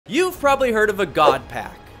You've probably heard of a God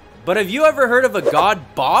Pack, but have you ever heard of a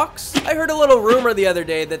God Box? I heard a little rumor the other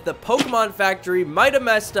day that the Pokemon Factory might have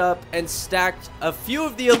messed up and stacked a few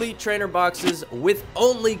of the Elite Trainer boxes with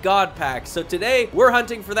only God Packs. So today, we're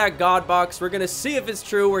hunting for that God Box. We're gonna see if it's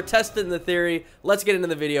true. We're testing the theory. Let's get into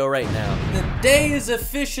the video right now. The day is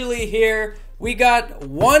officially here. We got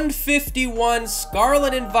 151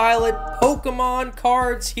 Scarlet and Violet Pokemon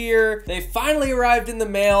cards here. They finally arrived in the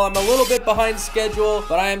mail. I'm a little bit behind schedule,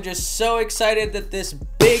 but I am just so excited that this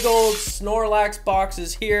big old Snorlax box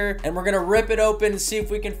is here, and we're gonna rip it open and see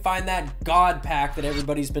if we can find that God Pack that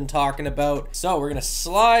everybody's been talking about. So we're gonna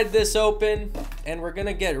slide this open, and we're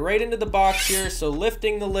gonna get right into the box here. So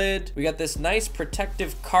lifting the lid, we got this nice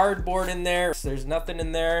protective cardboard in there. So there's nothing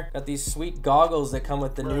in there. Got these sweet goggles that come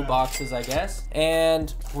with the new boxes, I guess.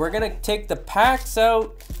 And we're gonna take the packs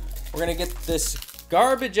out. We're gonna get this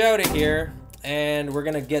garbage out of here, and we're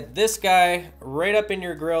gonna get this guy right up in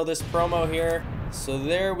your grill, this promo here. So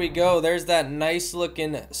there we go. There's that nice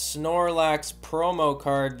looking Snorlax promo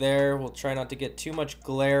card there. We'll try not to get too much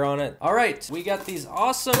glare on it. All right, we got these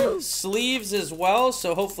awesome sleeves as well.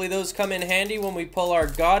 So hopefully those come in handy when we pull our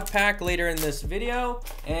God Pack later in this video.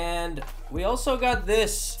 And we also got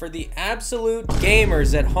this for the absolute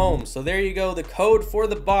gamers at home. So there you go, the code for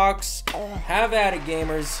the box. Have at it,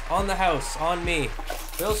 gamers. On the house, on me.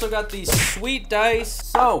 We also got these sweet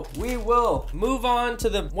dice. So we will move on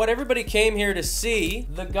to what everybody came here to see,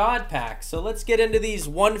 the God Pack. So let's get into these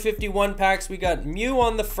 151 packs. We got Mew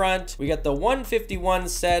on the front. We got the 151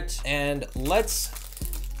 set, and let's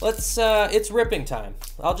it's ripping time.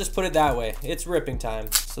 I'll just put it that way. It's ripping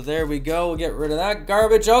time. So there we go. We'll get rid of that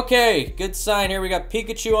garbage. Okay, good sign here. We got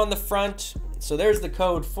Pikachu on the front. So there's the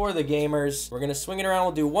code for the gamers. We're gonna swing it around.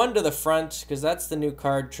 We'll do one to the front because that's the new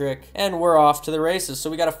card trick. And we're off to the races. So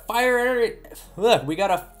we got a fire energy.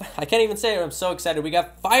 I can't even say it. I'm so excited. We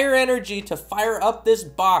got fire energy to fire up this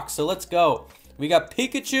box. So let's go. We got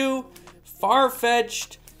Pikachu,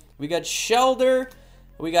 Farfetch'd. We got Shelder.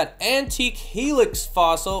 We got Antique Helix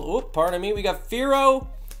Fossil. Oop, pardon me. We got Fearow.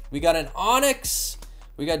 We got an Onyx.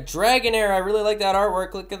 We got Dragonair. I really like that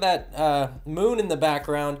artwork. Look at that moon in the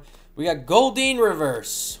background. We got Goldeen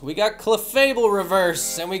Reverse. We got Clefable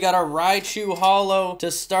Reverse. And we got a Raichu Holo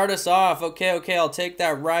to start us off. Okay, I'll take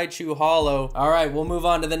that Raichu Holo. All right, we'll move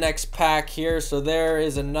on to the next pack here. So there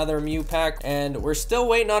is another Mew pack. And we're still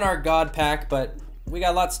waiting on our God Pack, but we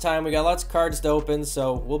got lots of time. We got lots of cards to open,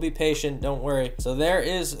 so we'll be patient. Don't worry. So there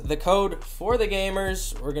is the code for the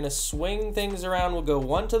gamers. We're gonna swing things around. We'll go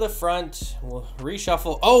one to the front. We'll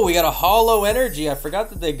reshuffle. Oh, we got a Holo Energy. I forgot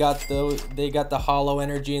that they got the Holo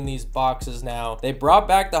Energy in these boxes now. They brought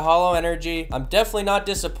back the Holo Energy. I'm definitely not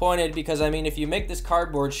disappointed because, I mean, if you make this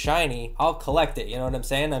cardboard shiny, I'll collect it. You know what I'm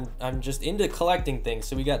saying? I'm just into collecting things.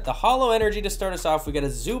 So we got the Holo Energy to start us off. We got a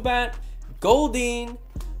Zubat, Goldeen,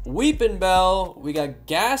 Weepin' Bell, we got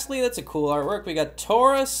Ghastly, that's a cool artwork. We got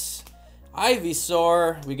Taurus,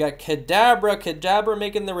 Ivysaur, we got Kadabra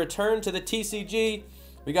making the return to the TCG.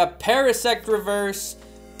 We got Parasect Reverse,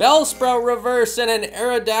 Bellsprout Reverse, and an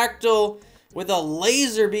Aerodactyl with a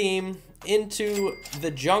laser beam into the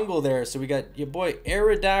jungle there. So we got your boy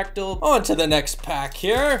Aerodactyl. On to the next pack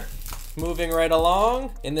here. Moving right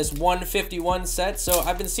along in this 151 set. So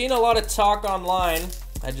I've been seeing a lot of talk online.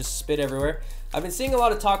 I just spit everywhere. I've been seeing a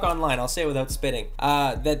lot of talk online, I'll say it without spitting,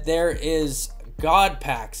 that there is God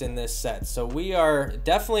Packs in this set. So we are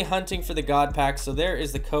definitely hunting for the God Packs. So there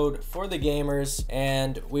is the code for the gamers.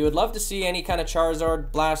 And we would love to see any kind of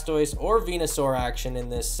Charizard, Blastoise, or Venusaur action in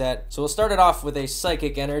this set. So we'll start it off with a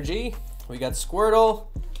Psychic Energy. We got Squirtle,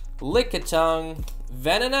 Lickitung,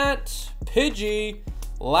 Venonat, Pidgey,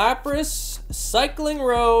 Lapras, Cycling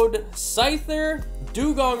Road, Scyther,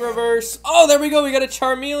 Dugong Reverse. Oh, there we go. We got a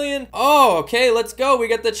Charmeleon. Oh, okay, let's go. We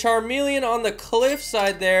got the Charmeleon on the cliff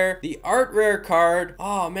side there. The art rare card.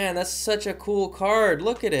 Oh, man, that's such a cool card.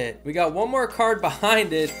 Look at it. We got one more card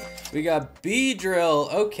behind it. We got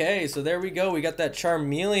Beedrill. Okay, so there we go. We got that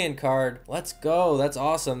Charmeleon card. Let's go. That's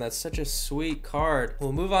awesome. That's such a sweet card.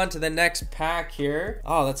 We'll move on to the next pack here.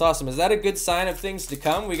 Oh, that's awesome. Is that a good sign of things to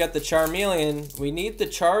come? We got the Charmeleon. We need the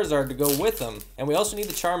Charizard to go with them. And we also need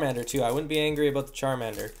the Charmander too. I wouldn't be angry about the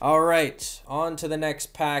Charmander. All right, on to the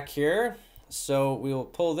next pack here. So we will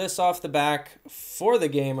pull this off the back for the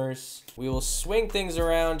gamers. We will swing things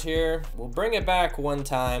around here. We'll bring it back one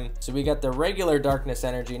time. So we got the regular Darkness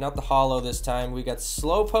Energy, not the Holo this time. We got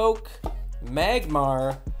Slowpoke,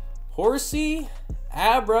 Magmar, Horsey,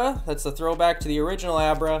 Abra. That's the throwback to the original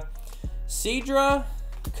Abra. Seadra,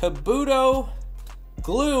 Kabuto,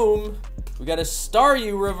 Gloom. We got a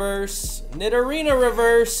Staryu Reverse, Nidorina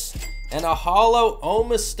Reverse, And a hollow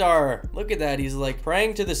Omastar. Look at that. He's like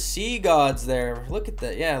praying to the sea gods there. Look at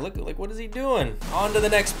that. Yeah, look, like, what is he doing? On to the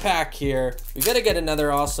next pack here. We gotta get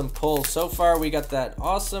another awesome pull. So far, we got that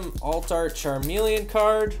awesome Alt Art Charmeleon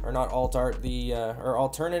card. Or not Alt Art, the, or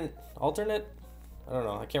alternate? I don't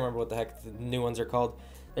know. I can't remember what the heck the new ones are called.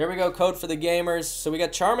 There we go, code for the gamers. So we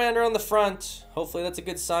got Charmander on the front. Hopefully that's a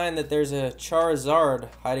good sign that there's a Charizard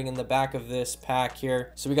hiding in the back of this pack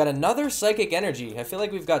here. So we got another Psychic Energy. I feel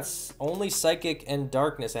like we've got only Psychic and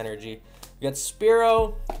Darkness Energy. We got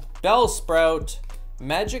Spearow, Bellsprout,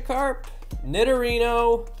 Magikarp,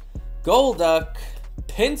 Nidorino, Golduck,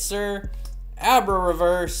 Pinsir, Abra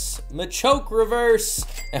Reverse, Machoke Reverse,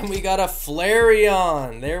 and we got a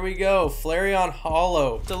Flareon. There we go, Flareon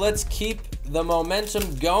Hollow. So let's keep the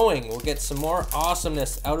momentum going. We'll get some more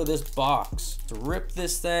awesomeness out of this box. To rip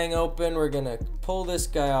this thing open, we're gonna pull this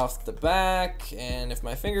guy off the back, and if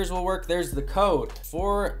my fingers will work, there's the code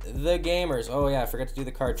for the gamers. Oh yeah, I forgot to do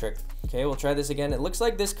the card trick. Okay, we'll try this again. It looks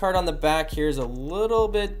like this card on the back here is a little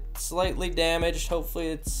bit slightly damaged. Hopefully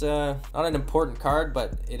it's not an important card,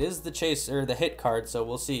 but it is the chase or the hit card, so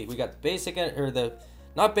we'll see. We got basic, or the,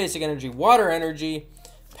 not basic energy, water energy,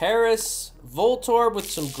 Paris, Voltorb with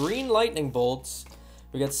some green lightning bolts.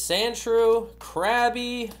 We got Sandshrew,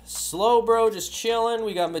 Krabby, Slowbro just chilling.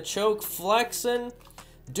 We got Machoke flexing,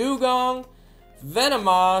 Dugong,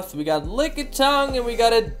 Venomoth, we got Lickitung, and we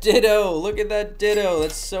got a Ditto. Look at that Ditto.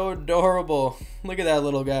 That's so adorable. Look at that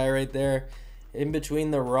little guy right there in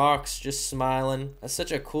between the rocks just smiling. That's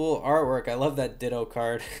such a cool artwork. I love that Ditto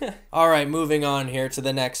card. All right, moving on here to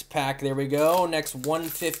the next pack. There we go. Next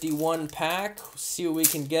 151 pack. See what we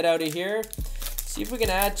can get out of here. See if we can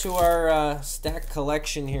add to our stack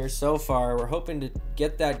collection here so far. We're hoping to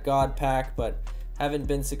get that God pack, but haven't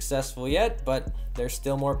been successful yet, but there's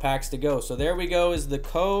still more packs to go. So there we go is the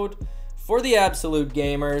code for the Absolute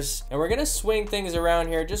Gamers, and we're gonna swing things around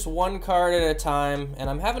here just one card at a time, and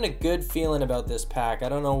I'm having a good feeling about this pack. I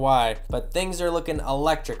don't know why, but things are looking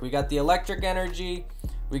electric. We got the Electric Energy,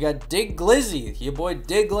 we got Diglizzy, your boy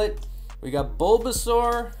Diglett, we got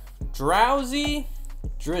Bulbasaur, Drowsy,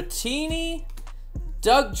 Dratini,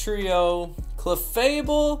 Dugtrio,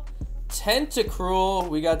 Clefable, Tentacruel,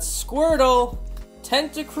 we got Squirtle,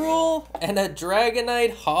 Tentacruel, and a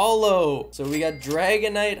Dragonite Hollow. So we got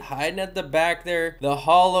Dragonite hiding at the back there, the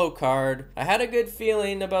Hollow card. I had a good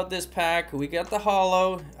feeling about this pack. We got the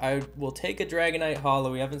Hollow. I will take a Dragonite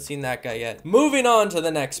Hollow. We haven't seen that guy yet. Moving on to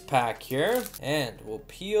the next pack here, and we'll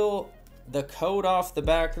peel the code off the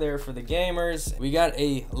back there for the gamers. We got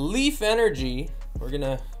a Leaf Energy. We're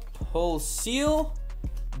gonna pull Seal,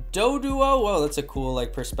 Doduo. Whoa, that's a cool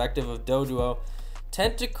like perspective of Doduo.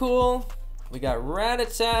 Tentacool. We got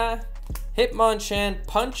Rattata, Hitmonchan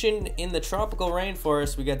punching in the tropical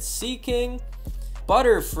rainforest. We got Seaking,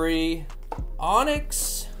 Butterfree,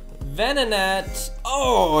 Onix, Venonat.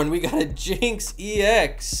 Oh, and we got a Jinx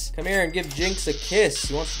EX. Come here and give Jinx a kiss.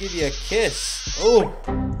 He wants to give you a kiss. Oh,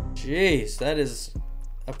 jeez, that is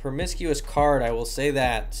a promiscuous card, I will say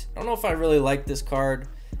that. I don't know if I really like this card.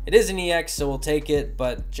 It is an EX, so we'll take it,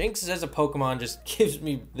 but Jinx as a Pokemon just gives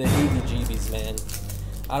me the heebie-jeebies, man.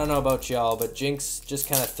 I don't know about y'all, but Jinx just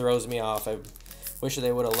kind of throws me off. I wish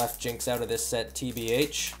they would have left Jinx out of this set,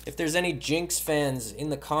 TBH. If there's any Jinx fans in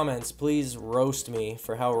the comments, please roast me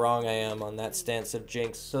for how wrong I am on that stance of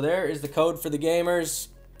Jinx. So there is the code for the gamers.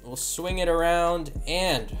 We'll swing it around,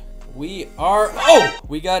 and we are, oh,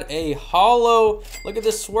 we got a Hollow. Look at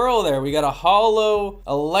the swirl there. We got a Hollow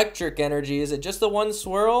Electric Energy. Is it just the one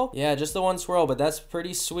swirl? Yeah, just the one swirl, but that's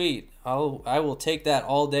pretty sweet. I will take that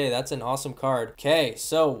all day. That's an awesome card. Okay,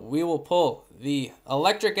 so we will pull the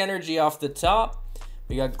Electric Energy off the top.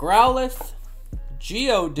 We got Growlithe,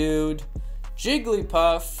 Geodude,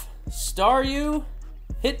 Jigglypuff, Staryu,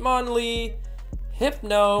 Hitmonlee,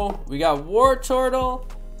 Hypno. We got Wartortle,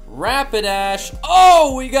 Rapidash.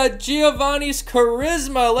 Oh, we got Giovanni's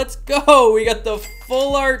Charisma. Let's go. We got the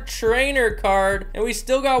Full Art Trainer card, and we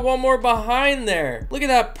still got one more behind there. Look at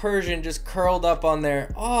that Persian just curled up on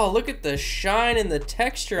there. Oh, look at the shine and the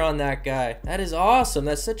texture on that guy. That is awesome.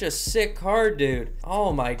 That's such a sick card, dude.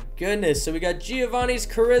 Oh my goodness. So we got Giovanni's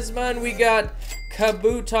Charisma, and we got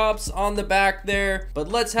Kabutops on the back there. But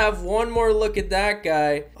let's have one more look at that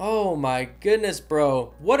guy. Oh my goodness,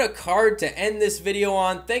 bro. What a card to end this video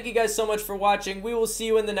on. Thank you guys so much for watching. We will see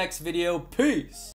you in the next video. Peace.